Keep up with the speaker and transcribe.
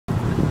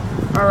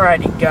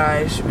Alrighty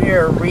guys, we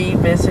are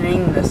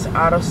revisiting this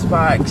Auto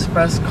Spa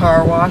Express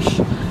car wash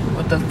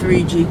with the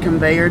 3G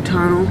conveyor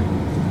tunnel.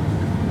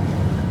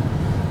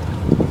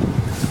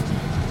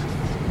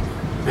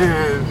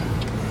 And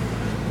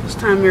this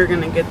time we're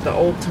going to get the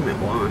ultimate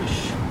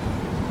wash.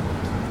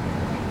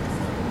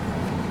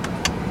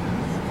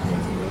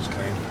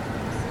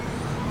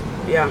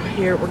 Yeah,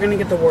 here, we're going to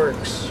get the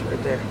works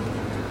right there.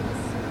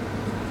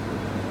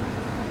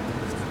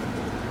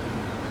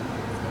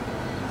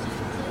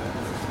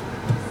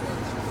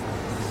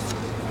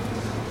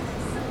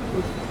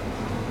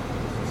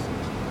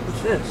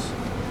 What's this?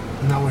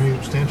 Isn't that where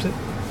he stamps it?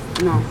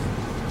 No.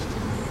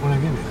 What did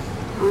I give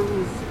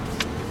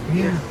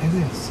you? Yeah, it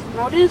is.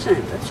 No, it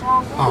isn't. That's the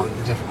wrong one.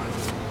 Oh, different one.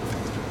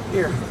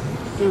 Here,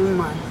 give me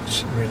mine.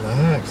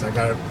 Relax. I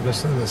gotta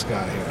listen to this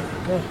guy here.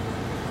 Okay.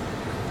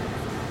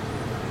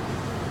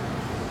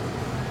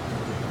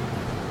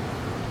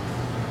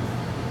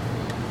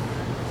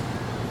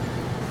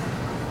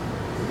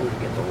 We're gonna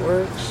get the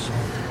works.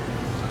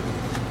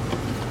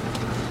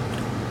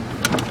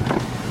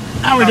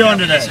 How we doing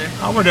today?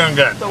 Oh, we're doing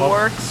good. The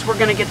works. We're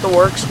gonna get the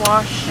works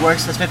wash.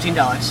 Works, that's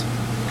 $15.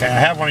 Okay, I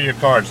have one of your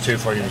cards too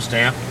for you to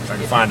stamp, if I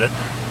can find it.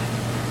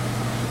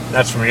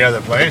 That's from the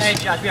other place. Hey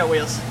Josh, we got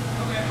wheels.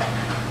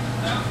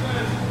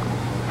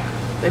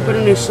 They put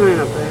a new sign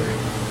up there.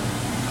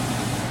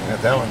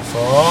 Got that one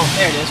full.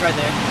 There it is, right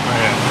there. Oh,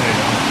 yeah, there you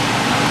go.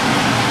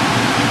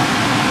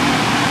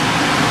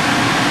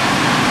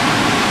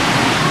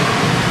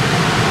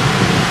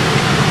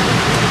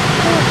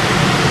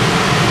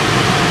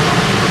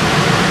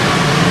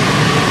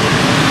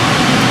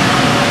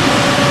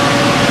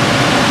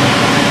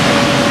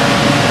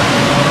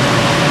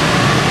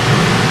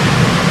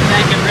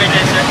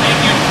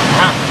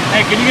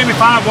 Hey, can you give me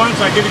 5 once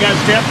so I give you guys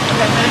a tip?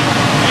 Okay,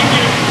 Thank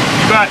you.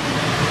 You bet.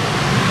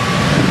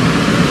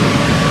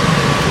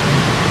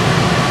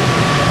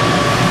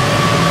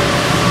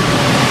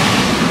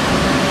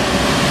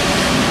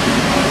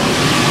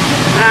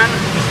 And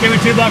Just give me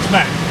 $2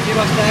 back. $2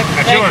 back.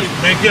 That's Thank yours. you.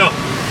 Thank you.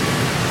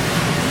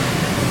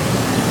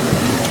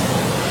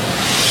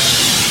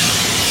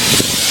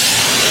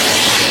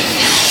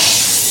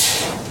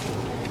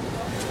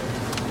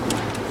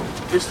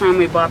 this time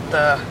we bought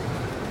the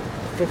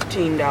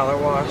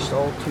 $15 wash, the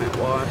ultimate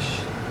wash.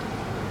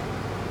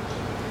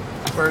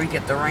 Where we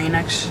get the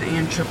Rain-X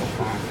and triple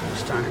foam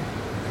this time.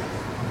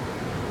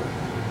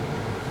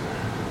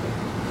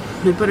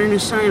 They put a new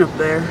sign up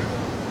there.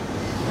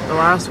 The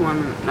last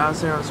one that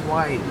was there was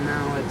white, and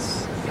now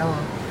it's yellow.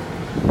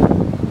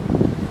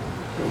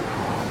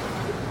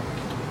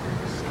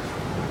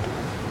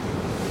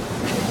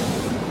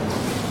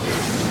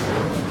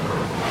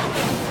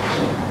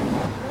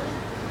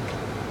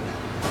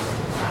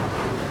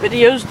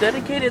 Videos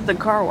dedicated to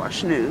Car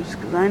Wash News,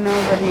 because I know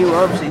that he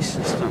loves these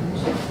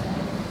systems.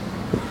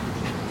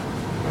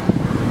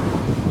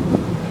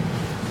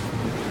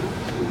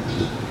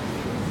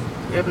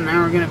 Yep,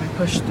 now we're going to be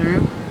pushed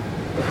through.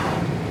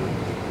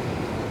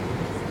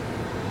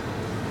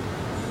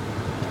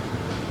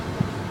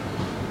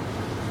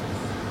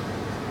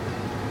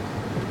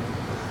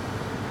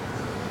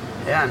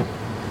 Yeah,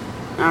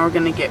 now we're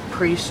going to get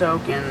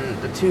pre-soak in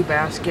the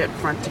 2-basket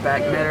front to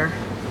back knitter.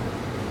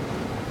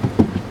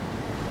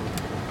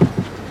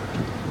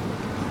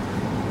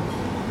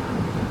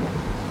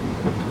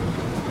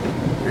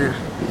 Yeah,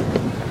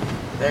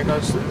 there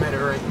goes the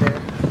knitter right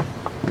there.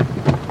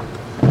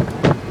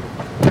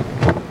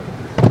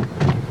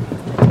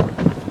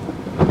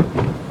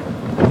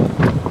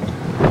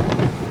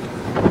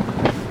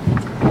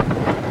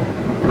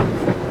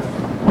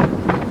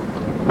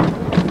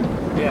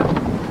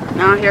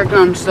 Now here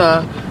comes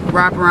the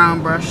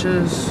wraparound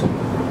brushes,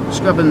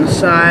 scrubbing the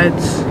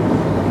sides.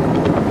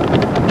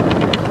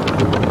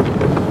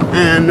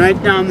 And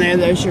right down there,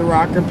 there's your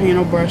rocker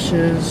panel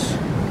brushes.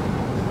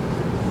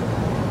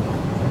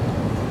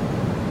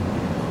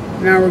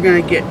 Now we're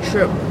gonna get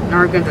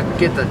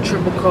the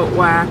triple coat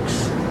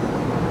wax.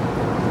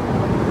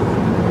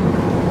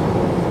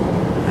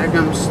 There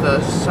comes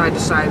the side to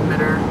side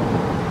knitter.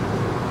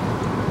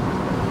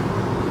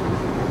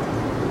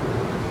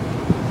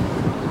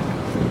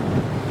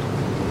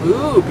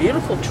 Ooh,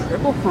 beautiful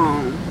triple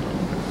foam.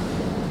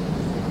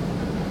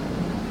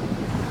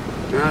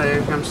 Now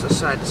there comes the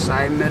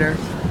side-to-side knitter.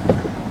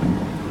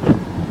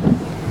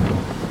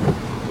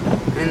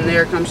 And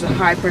there comes the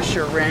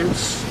high-pressure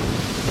rinse.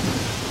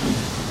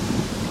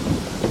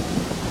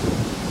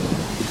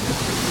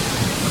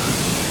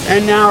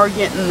 And now we're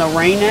getting the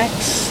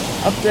Rain-X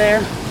up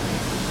there.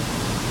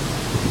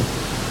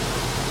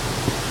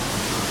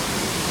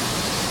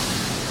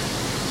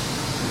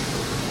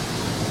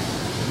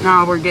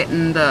 Now we're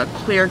getting the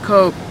clear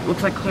coat,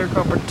 looks like clear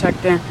coat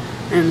protectant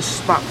and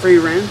spot free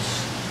rinse.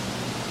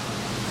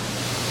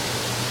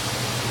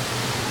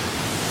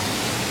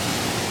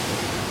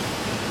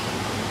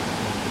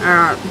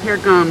 Here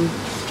comes,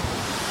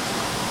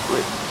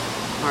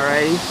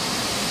 alrighty.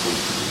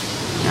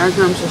 Here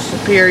comes the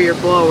Superior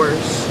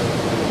blowers.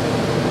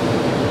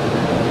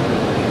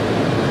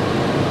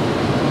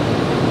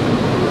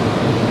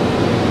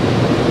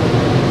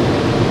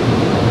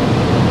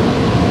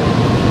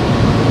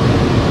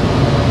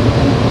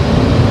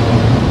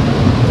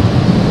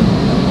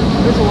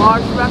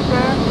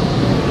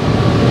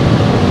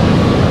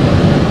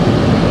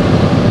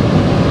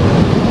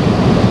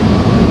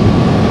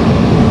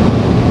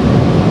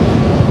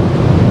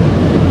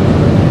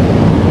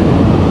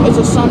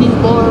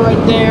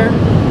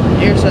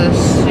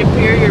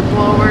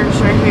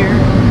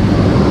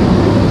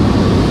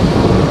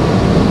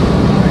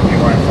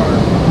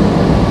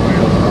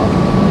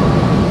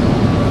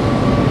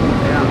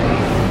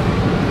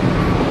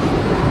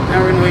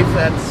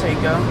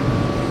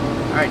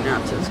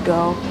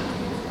 go.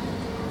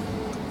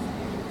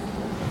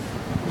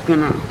 We're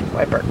gonna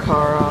wipe our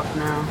car off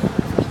now.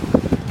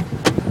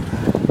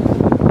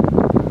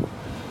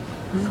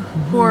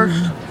 Of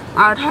course,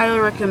 I'd highly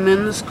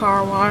recommend this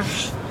car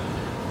wash.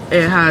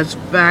 It has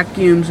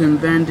vacuums and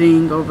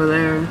vending over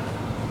there.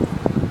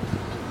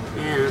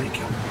 And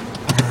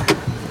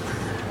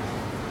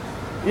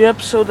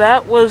yep, so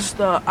that was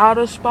the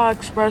Auto Spa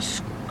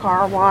Express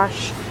car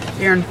wash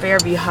here in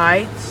Farview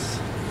Heights.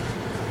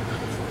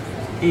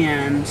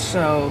 And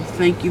so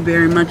thank you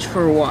very much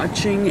for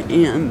watching,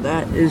 and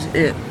that is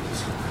it.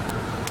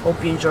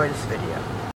 Hope you enjoyed this video.